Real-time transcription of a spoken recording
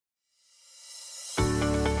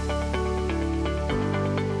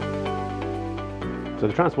So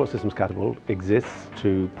the Transport Systems Catapult exists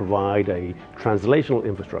to provide a translational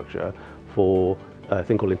infrastructure for a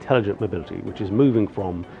thing called intelligent mobility, which is moving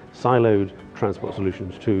from siloed transport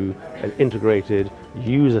solutions to an integrated,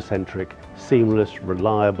 user-centric, seamless,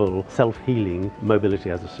 reliable, self-healing mobility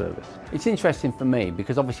as a service. It's interesting for me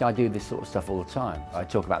because obviously I do this sort of stuff all the time. I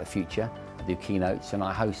talk about the future, I do keynotes, and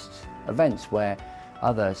I host events where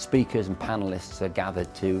other speakers and panelists are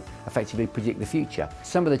gathered to effectively predict the future.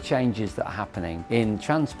 Some of the changes that are happening in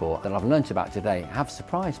transport that I've learnt about today have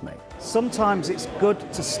surprised me. Sometimes it's good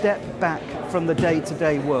to step back from the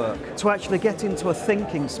day-to-day work, to actually get into a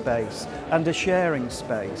thinking space and a sharing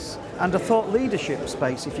space and a thought leadership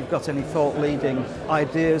space if you've got any thought leading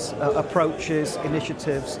ideas, approaches,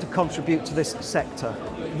 initiatives to contribute to this sector.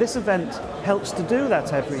 This event helps to do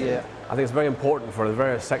that every year. I think it's very important for the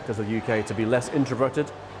various sectors of the UK to be less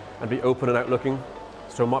introverted and be open and outlooking.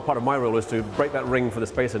 So part of my role is to break that ring for the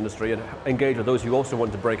space industry and engage with those who also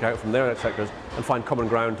want to break out from their sectors and find common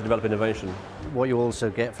ground to develop innovation. What you also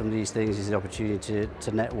get from these things is the opportunity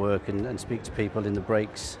to network and speak to people in the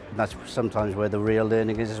breaks. And that's sometimes where the real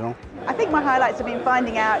learning is as well. I think my highlights have been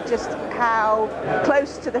finding out just how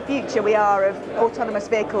close to the future we are of autonomous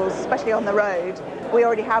vehicles, especially on the road. We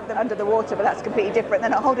already have them under the water, but that's completely different.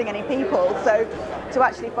 They're not holding any people. So to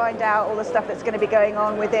actually find out all the stuff that's going to be going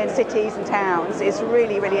on within cities and towns is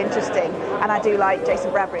really, really interesting. And I do like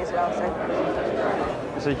Jason Bradbury as well. So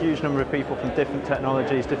there's a huge number of people from different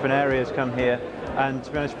technologies, different areas come here. And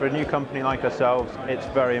to be honest, for a new company like ourselves, it's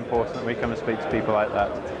very important that we come and speak to people like that.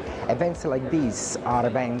 Events like these are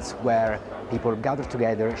events where people gather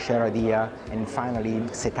together, share ideas, and finally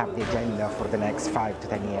set up the agenda for the next 5 to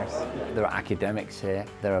 10 years. There are academics here,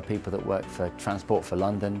 there are people that work for Transport for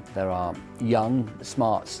London, there are young,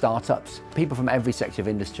 smart startups. People from every sector of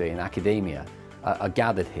industry and academia are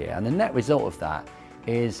gathered here, and the net result of that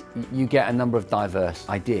is you get a number of diverse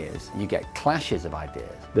ideas, you get clashes of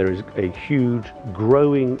ideas. There is a huge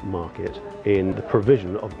growing market in the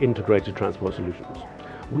provision of integrated transport solutions.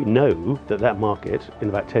 We know that that market in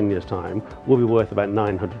about 10 years' time will be worth about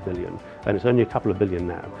 900 billion, and it's only a couple of billion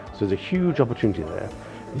now. So there's a huge opportunity there.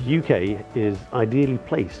 The UK is ideally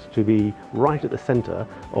placed to be right at the centre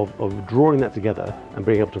of drawing that together and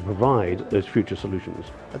being able to provide those future solutions.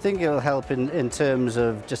 I think it'll help in terms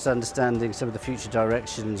of just understanding some of the future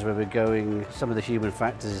directions where we're going, some of the human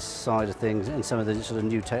factors side of things, and some of the sort of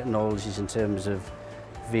new technologies in terms of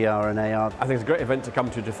VR and AR. I think it's a great event to come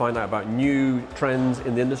to find out about new trends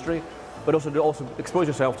in the industry, but also to expose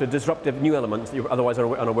yourself to disruptive new elements that you're otherwise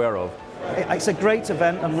unaware of. It's a great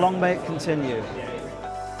event and long may it continue.